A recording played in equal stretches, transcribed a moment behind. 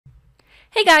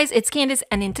Hey guys, it's Candus,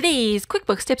 and in today's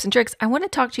QuickBooks tips and tricks, I want to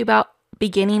talk to you about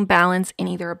beginning balance in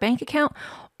either a bank account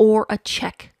or a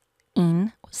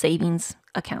checking savings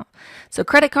account. So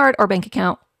credit card or bank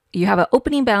account, you have an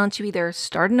opening balance. You either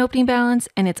start an opening balance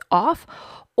and it's off,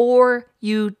 or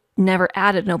you never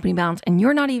added an opening balance and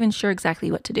you're not even sure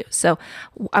exactly what to do. So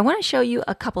I want to show you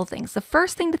a couple things. The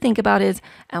first thing to think about is,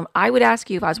 I would ask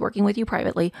you if I was working with you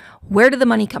privately, where did the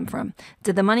money come from?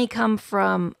 Did the money come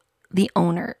from the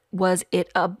owner? Was it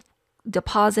a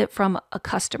deposit from a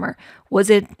customer? Was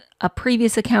it a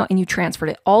previous account and you transferred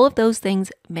it? All of those things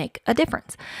make a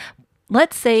difference.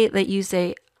 Let's say that you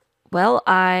say, well,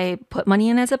 I put money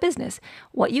in as a business.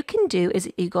 What you can do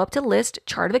is you go up to list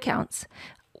chart of accounts.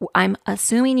 I'm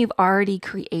assuming you've already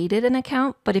created an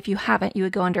account, but if you haven't, you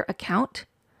would go under account,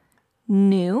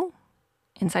 new,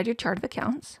 inside your chart of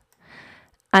accounts,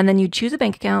 and then you choose a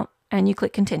bank account and you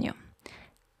click continue.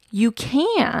 You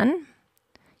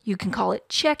can call it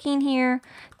checking here.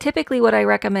 Typically what I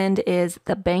recommend is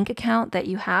the bank account that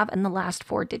you have and the last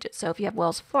 4 digits. So if you have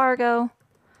Wells Fargo,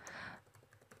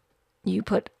 you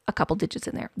put a couple digits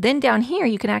in there. Then down here,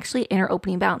 you can actually enter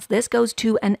opening balance. This goes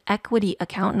to an equity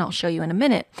account, and I'll show you in a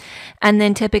minute. And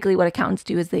then typically what accountants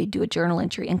do is they do a journal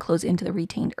entry and close into the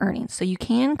retained earnings. So you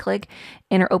can click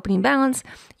enter opening balance.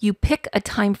 You pick a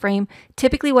time frame.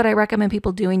 Typically what I recommend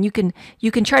people doing, you can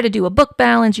try to do a book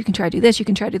balance, you can try to do this, you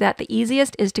can try to do that. The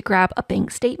easiest is to grab a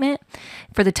bank statement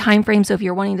for the time frame. So if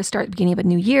you're wanting to start at the beginning of a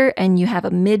new year and you have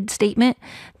a mid statement,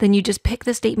 then you just pick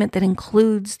the statement that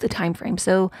includes the time frame.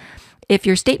 So if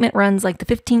your statement runs like the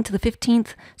 15th to the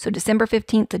 15th, so December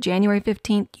 15th to January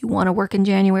 15th, you want to work in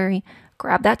January,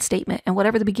 grab that statement, and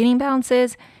whatever the beginning balance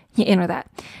is, you enter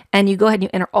that. And you go ahead and you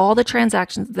enter all the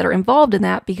transactions that are involved in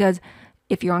that, because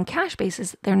if you're on cash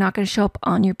basis, they're not going to show up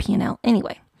on your P&L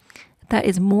anyway. That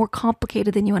is more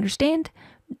complicated than you understand.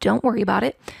 Don't worry about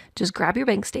it. Just grab your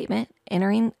bank statement,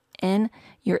 entering in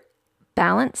your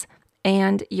balance,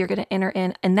 and you're going to enter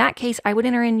in that case, I would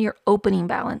enter in your opening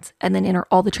balance and then enter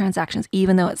all the transactions,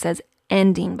 even though it says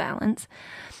ending balance.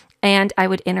 And I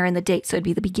would enter in the date. So it'd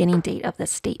be the beginning date of the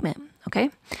statement. Okay.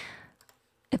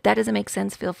 If that doesn't make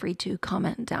sense, feel free to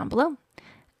comment down below.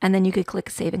 And then you could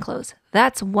click save and close.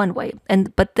 That's one way.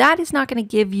 But that is not going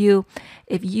to give you,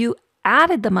 if you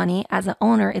added the money as an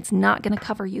owner, it's not going to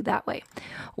cover you that way.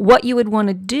 What you would want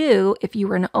to do if you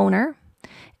were an owner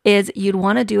is you'd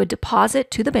want to do a deposit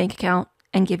to the bank account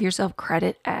and give yourself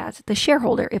credit as the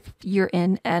shareholder if you're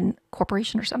in a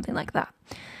corporation or something like that.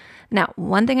 Now,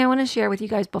 one thing I want to share with you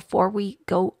guys before we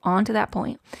go on to that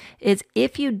point is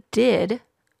if you did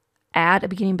add a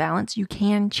beginning balance, you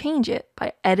can change it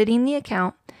by editing the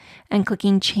account and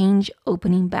clicking change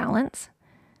opening balance.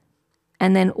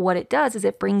 And then what it does is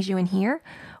it brings you in here.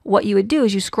 What you would do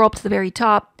is you scroll up to the very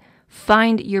top,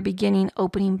 find your beginning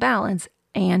opening balance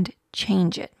and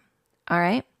change it. All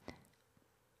right.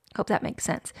 Hope that makes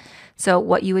sense. So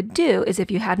what you would do is if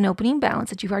you had an opening balance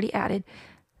that you've already added,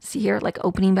 see here, like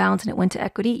opening balance, and it went to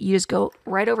equity, you just go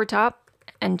right over top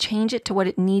and change it to what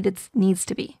it needs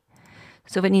to be.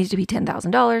 So if it needs to be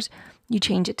 $10,000, you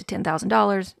change it to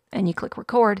 $10,000 and you click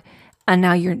record, and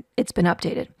now it's been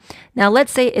updated. Now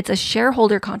let's say it's a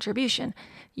shareholder contribution.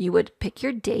 You would pick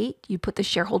your date, you put the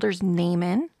shareholder's name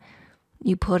in,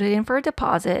 you put it in for a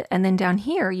deposit, and then down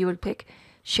here you would pick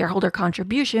shareholder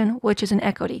contribution, which is an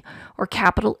equity, or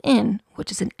capital in,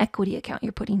 which is an equity account.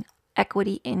 You're putting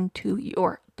equity into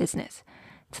your business.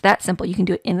 It's that simple. You can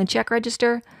do it in the check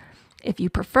register. If you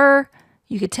prefer,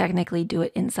 you could technically do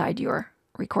it inside your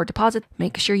record deposit.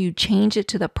 Make sure you change it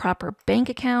to the proper bank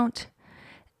account,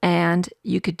 and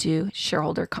you could do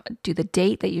shareholder, do the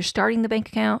date that you're starting the bank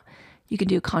account. You can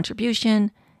do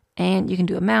contribution, and you can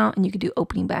do amount, and you can do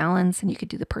opening balance, and you could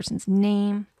do the person's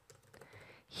name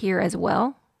here as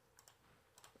well.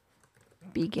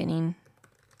 Beginning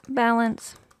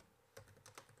balance,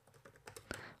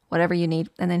 whatever you need,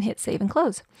 and then hit save and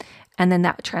close. And then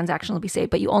that transaction will be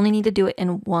saved, but you only need to do it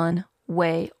in one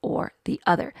way or the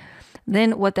other.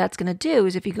 Then what that's going to do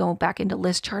is if you go back into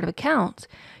list chart of accounts,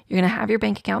 you're going to have your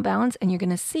bank account balance, and you're going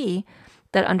to see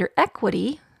that under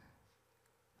equity,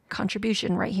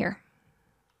 contribution right here.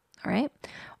 All right.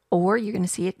 Or you're going to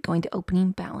see it going to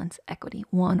opening balance equity,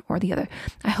 one or the other.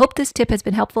 I hope this tip has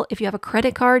been helpful. If you have a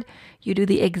credit card, you do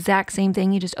the exact same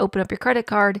thing. You just open up your credit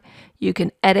card. You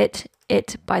can edit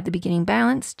it by the beginning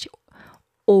balance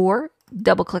or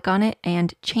double click on it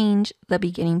and change the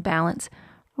beginning balance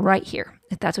right here,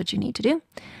 if that's what you need to do.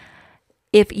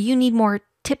 If you need more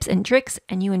tips and tricks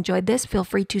and you enjoyed this, feel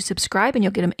free to subscribe and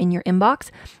you'll get them in your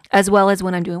inbox, as well as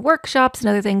when I'm doing workshops and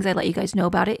other things, I let you guys know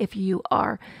about it if you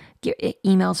are get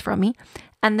emails from me.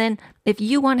 And then if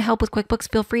you want help with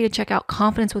QuickBooks, feel free to check out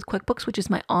Confidence with QuickBooks, which is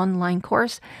my online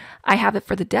course. I have it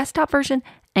for the desktop version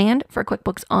and for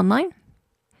QuickBooks Online.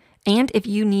 And if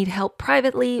you need help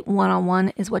privately,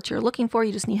 one-on-one is what you're looking for,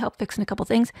 you just need help fixing a couple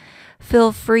things,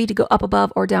 feel free to go up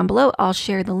above or down below. I'll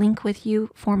share the link with you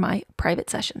for my private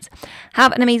sessions.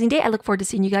 Have an amazing day. I look forward to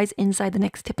seeing you guys inside the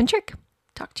next tip and trick.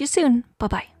 Talk to you soon.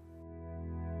 Bye-bye.